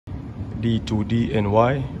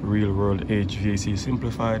D2DNY, Real World HVAC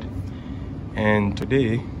Simplified, and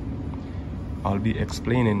today I'll be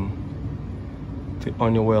explaining the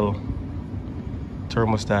Honeywell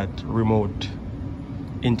thermostat remote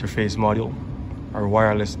interface module or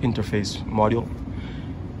wireless interface module.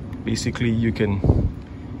 Basically, you can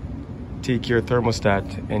take your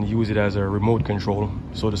thermostat and use it as a remote control,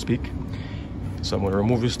 so to speak. So I'm going to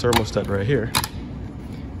remove this thermostat right here,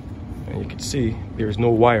 and you can see there's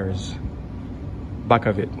no wires back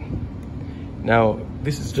of it. Now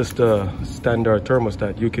this is just a standard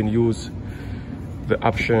thermostat. You can use the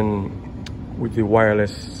option with the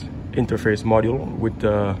wireless interface module with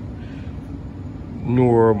the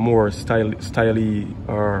newer, more styly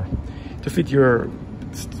or to fit your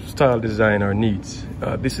style, design, or needs.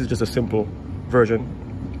 This is just a simple version.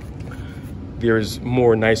 There's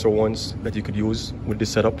more nicer ones that you could use with this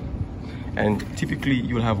setup, and typically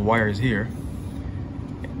you'll have wires here.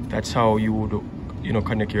 That's how you would,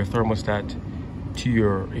 connect your thermostat to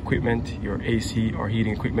your equipment, your AC or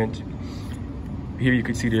heating equipment. Here you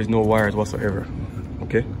can see there's no wires whatsoever.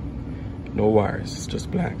 Okay, no wires,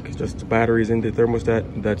 just black, just the batteries in the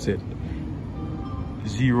thermostat. That's it,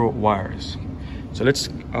 zero wires. So let's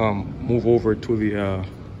move over to the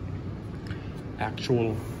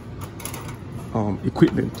actual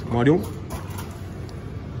equipment module.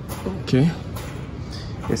 Okay,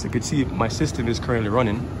 yes, you can see my system is currently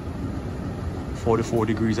running 44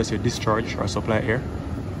 degrees. That's your discharge or supply air.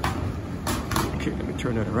 Okay, let me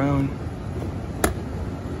turn that around.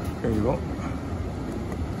 There you go.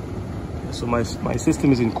 So my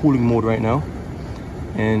system is in cooling mode right now,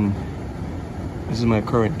 and this is my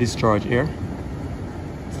current discharge air,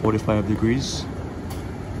 45 degrees.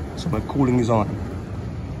 So my cooling is on,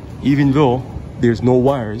 even though there's no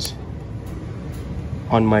wires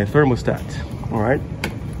on my thermostat. All right,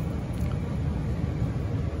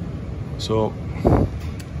 so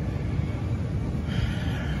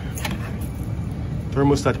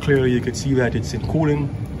thermostat, clearly you can see that it's in cooling.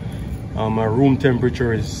 My room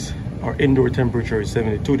temperature is, or indoor temperature is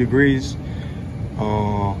 72 degrees.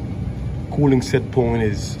 Cooling set point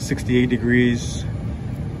is 68 degrees,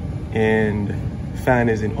 and fan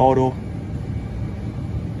is in auto.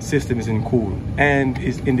 System is in cool, and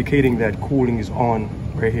is indicating that cooling is on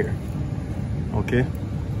right here. Okay,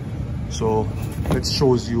 so let's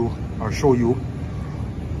show you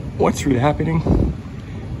what's really happening.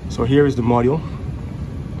 So here is the module.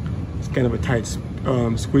 It's kind of a tight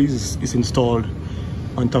squeeze. It's installed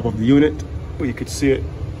on top of the unit. You could see it.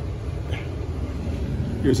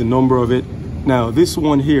 Here's a number of it. Now this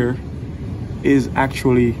one here is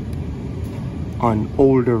actually an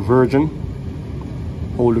older version.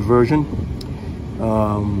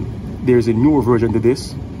 There's a newer version to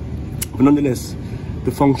this, but nonetheless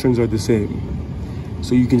the functions are the same.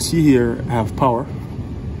 So you can see here I have power,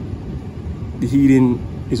 the heating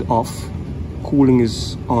is off, cooling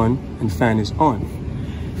is on, and fan is on,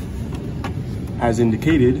 as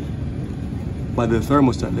indicated by the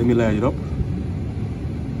thermostat. Let me light it up.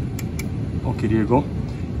 Okay, there you go.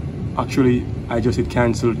 Actually, I just hit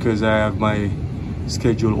cancel because I have my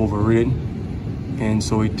schedule overridden, and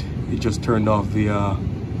so it just turned off the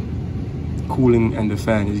cooling and the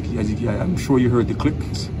fan. I'm sure you heard the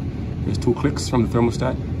clicks. There's 2 clicks from the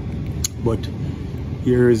thermostat, but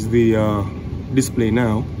here is the display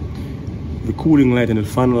now. The cooling light and the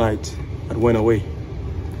fan light that went away.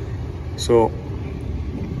 So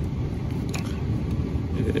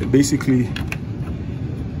basically,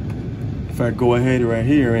 if I go ahead right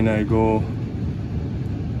here and I go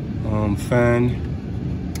fan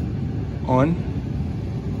on,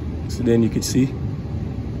 so then you can see,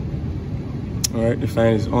 all right, the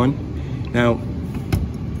fan is on. Now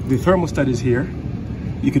the thermostat is here.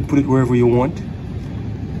 You can put it wherever you want.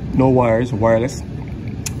 No wires, wireless.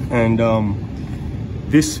 And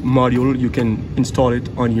this module, you can install it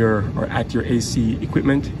on your or at your AC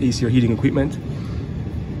equipment, AC or heating equipment.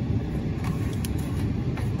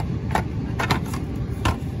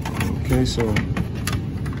 Okay, so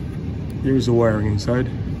here's the wiring inside.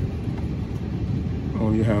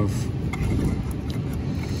 You have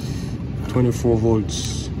 24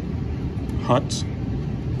 volts hot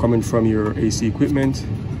coming from your AC equipment,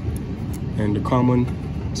 and the common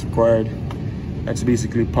is required. That's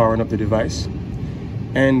basically powering up the device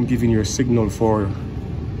and giving you a signal for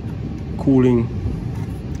cooling,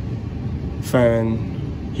 fan,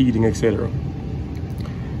 heating, etc.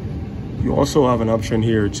 You also have an option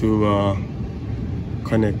here to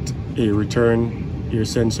connect a return ear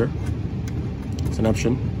sensor. It's an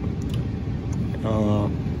option,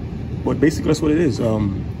 but basically that's what it is.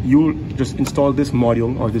 You'll just install this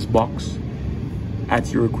module or this box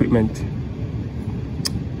at your equipment,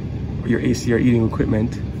 your AC or heating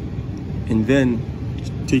equipment, and then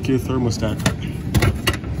take your thermostat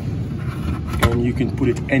and you can put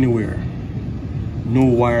it anywhere. No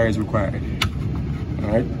wire is required. All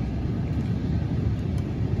right.